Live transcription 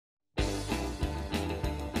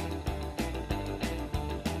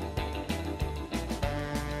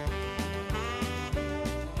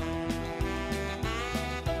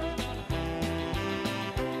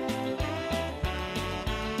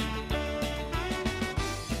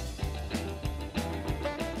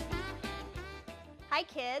Hi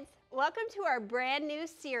kids! Welcome to our brand new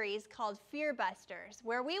series called Fear Busters,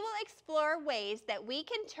 where we will explore ways that we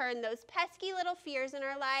can turn those pesky little fears in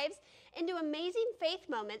our lives into amazing faith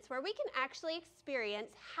moments where we can actually experience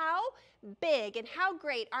how big and how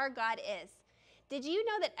great our God is. Did you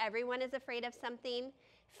know that everyone is afraid of something?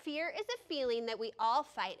 Fear is a feeling that we all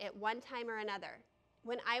fight at one time or another.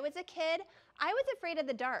 When I was a kid, I was afraid of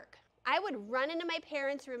the dark. I would run into my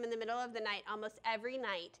parents' room in the middle of the night almost every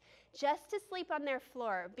night just to sleep on their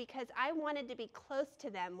floor because I wanted to be close to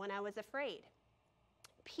them when I was afraid.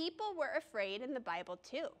 People were afraid in the Bible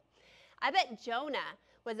too. I bet Jonah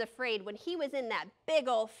was afraid when he was in that big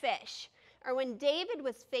old fish, or when David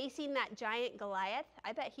was facing that giant Goliath.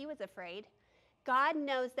 I bet he was afraid. God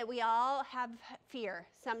knows that we all have fear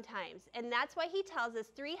sometimes, and that's why he tells us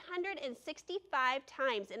 365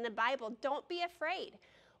 times in the Bible, don't be afraid.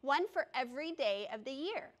 One for every day of the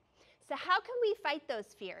year. So how can we fight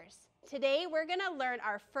those fears? Today we're going to learn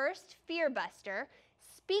our first fear buster,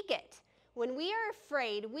 speak it. When we are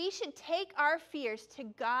afraid, we should take our fears to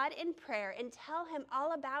God in prayer and tell him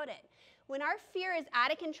all about it. When our fear is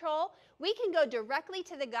out of control, we can go directly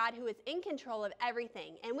to the God who is in control of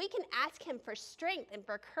everything, and we can ask him for strength and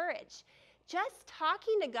for courage. Just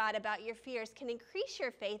talking to God about your fears can increase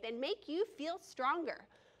your faith and make you feel stronger.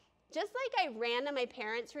 Just like I ran to my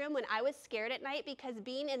parents' room when I was scared at night because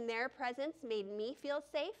being in their presence made me feel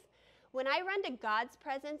safe, when I run to God's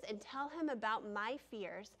presence and tell him about my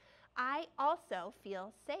fears, I also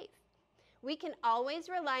feel safe. We can always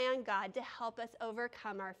rely on God to help us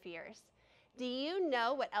overcome our fears. Do you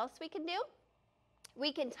know what else we can do?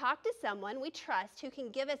 We can talk to someone we trust who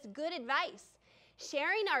can give us good advice.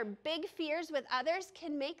 Sharing our big fears with others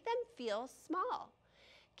can make them feel small.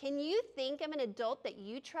 Can you think of an adult that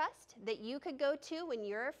you trust, that you could go to when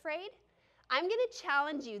you're afraid? I'm going to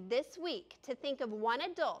challenge you this week to think of one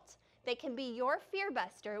adult that can be your fear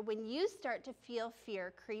buster when you start to feel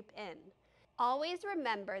fear creep in. Always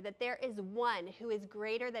remember that there is one who is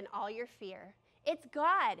greater than all your fear. It's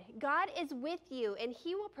God. God is with you and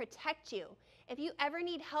he will protect you. If you ever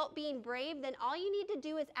need help being brave, then all you need to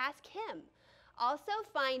do is ask him. Also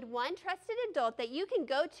find one trusted adult that you can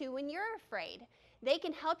go to when you're afraid. They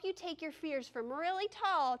can help you take your fears from really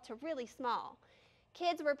tall to really small.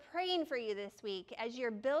 Kids, we're praying for you this week as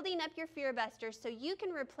you're building up your fear busters so you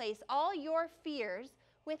can replace all your fears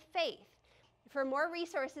with faith. For more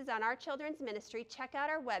resources on our children's ministry, check out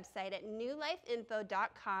our website at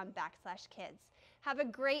newlifeinfo.com/kids. Have a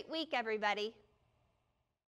great week, everybody.